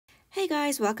Hey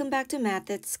guys, welcome back to Math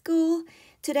at School.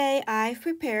 Today I've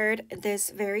prepared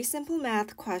this very simple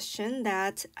math question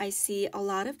that I see a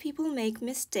lot of people make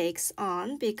mistakes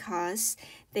on because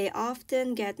they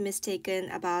often get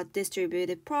mistaken about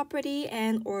distributive property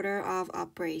and order of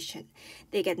operation.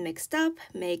 They get mixed up,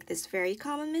 make this very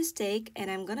common mistake, and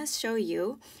I'm gonna show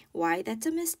you why that's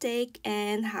a mistake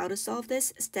and how to solve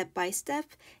this step by step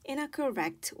in a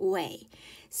correct way.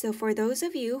 So for those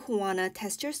of you who want to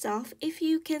test yourself if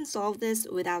you can solve this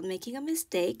without making a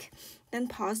mistake, then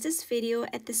pause this video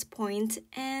at this point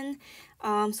and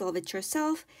solve it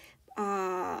yourself.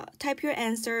 Type your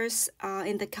answers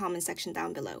in the comment section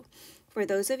down below. For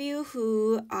those of you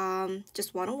who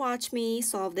just want to watch me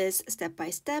solve this step by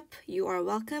step, you are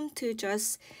welcome to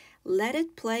just let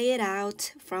it play it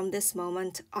out from this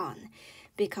moment on,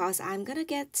 because I'm gonna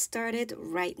get started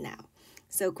right now.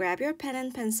 So grab your pen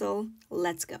and pencil,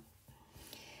 let's go.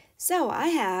 So I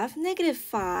have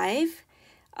 -5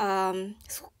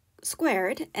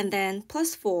 squared, and then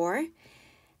plus 4,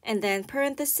 and then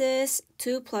parenthesis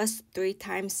 2 plus 3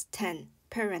 times 10,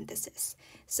 parenthesis.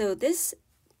 So this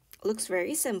looks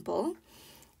very simple,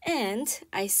 and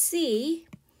I see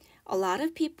a lot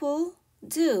of people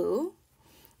do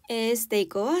is they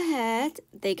go ahead,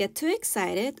 they get too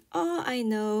excited. Oh, I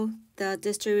know the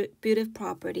distributive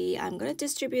property. I'm going to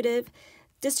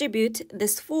distribute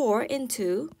this 4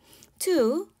 into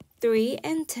 2, 3,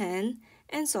 and 10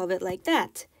 and solve it like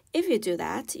that. If you do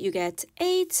that, you get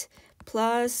 8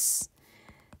 plus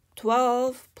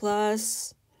 12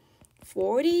 plus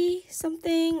 40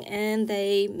 something, and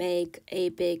they make a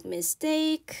big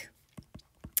mistake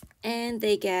and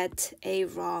they get a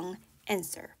wrong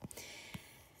answer.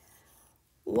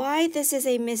 Why this is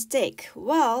a mistake?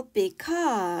 Well,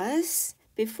 because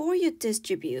before you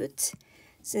distribute,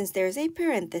 since there's a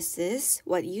parenthesis,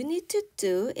 what you need to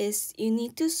do is you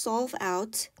need to solve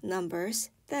out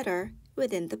numbers that are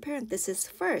within the parenthesis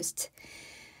first.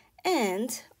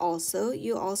 And also,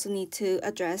 you also need to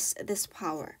address this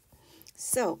power.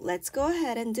 So let's go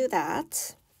ahead and do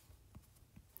that.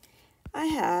 I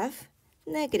have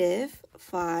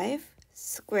 -5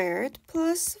 squared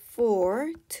plus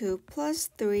 4, 2 plus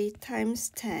 3 times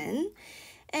 10.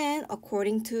 And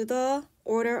according to the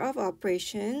order of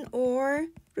operation or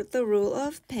the rule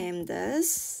of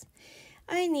PEMDAS,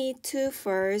 I need to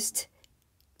first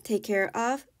take care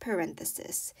of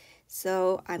parentheses.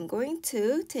 So I'm going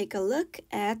to take a look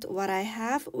at what I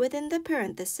have within the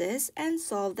parentheses and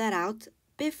solve that out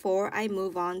before I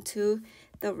move on to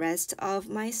the rest of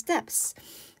my steps.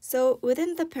 So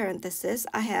within the parentheses,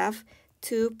 I have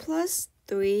 2 plus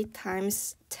 3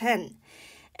 times 10.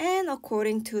 And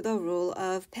according to the rule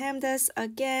of PEMDAS,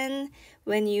 again,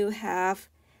 when you have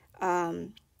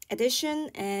addition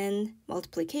and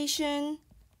multiplication,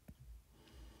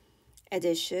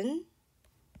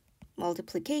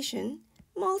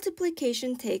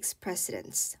 multiplication takes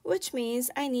precedence, which means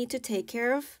I need to take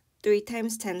care of 3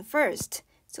 times 10 first.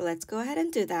 So let's go ahead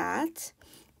and do that.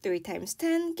 3 times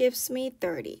 10 gives me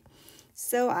 30.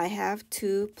 So I have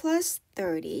 2 plus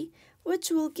 30, which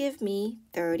will give me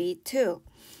 32.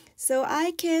 So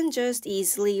I can just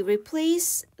easily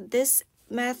replace this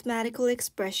mathematical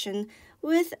expression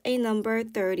with a number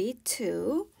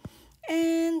 32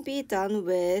 and be done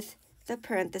with the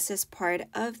parenthesis part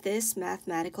of this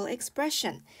mathematical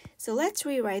expression. So let's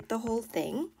rewrite the whole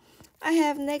thing. I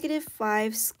have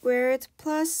 -5 squared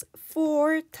plus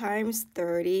 4 times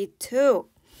 32.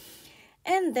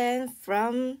 And then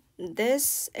from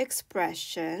this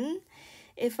expression,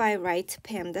 if I write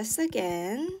PEMDAS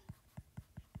again,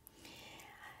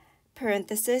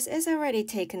 parenthesis is already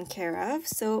taken care of,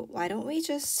 so why don't we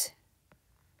just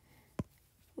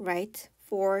write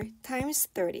 4 times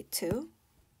 32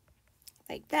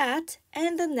 like that,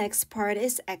 and the next part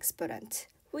is exponent.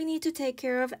 We need to take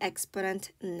care of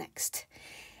exponent next.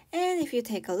 And if you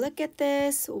take a look at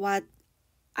this, what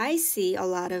I see a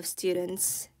lot of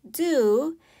students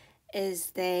do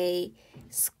is they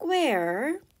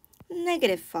square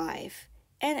 -5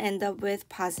 and end up with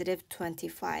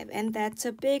 +25. And that's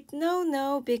a big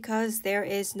no-no because there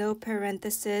is no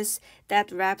parenthesis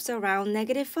that wraps around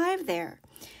 -5 there.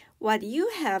 What you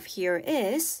have here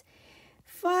is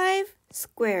 5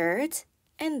 squared,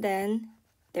 and then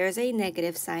there's a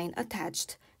negative sign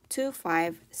attached to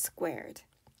 5 squared.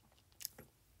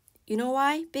 You know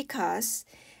why? Because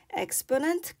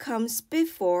exponent comes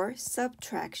before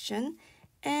subtraction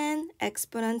and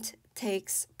exponent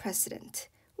takes precedent,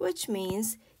 which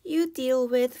means you deal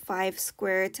with 5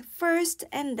 squared first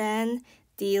and then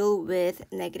deal with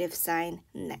negative sign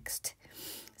next.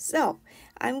 So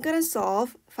I'm gonna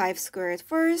solve 5 squared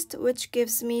first, which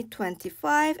gives me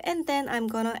 25, and then I'm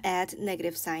gonna add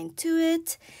negative sign to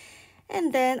it.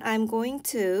 And then I'm going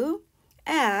to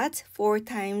add 4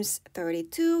 times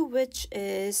 32, which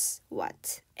is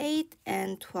what? 8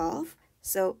 and 12,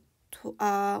 so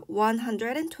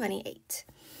 128.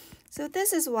 So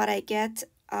this is what I get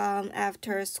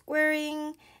after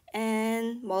squaring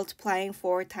and multiplying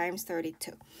 4 times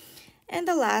 32. And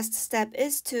the last step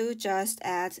is to just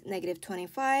add negative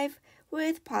 25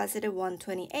 with positive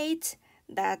 128.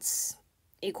 That's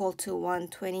equal to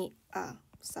 103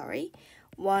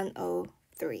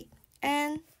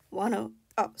 and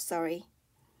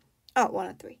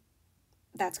 103.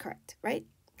 That's correct, right?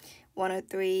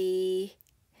 103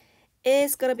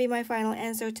 is gonna be my final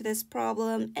answer to this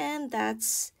problem, and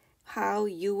that's how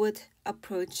you would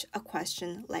approach a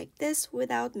question like this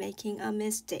without making a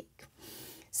mistake.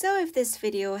 So if this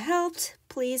video helped,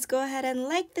 please go ahead and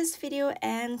like this video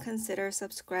and consider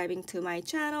subscribing to my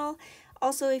channel.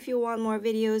 Also, if you want more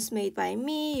videos made by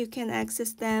me, you can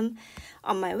access them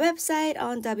on my website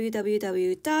on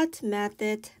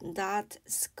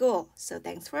www.mathit.school. So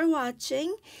thanks for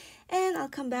watching, and I'll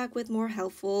come back with more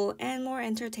helpful and more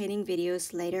entertaining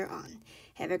videos later on.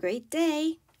 Have a great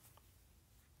day!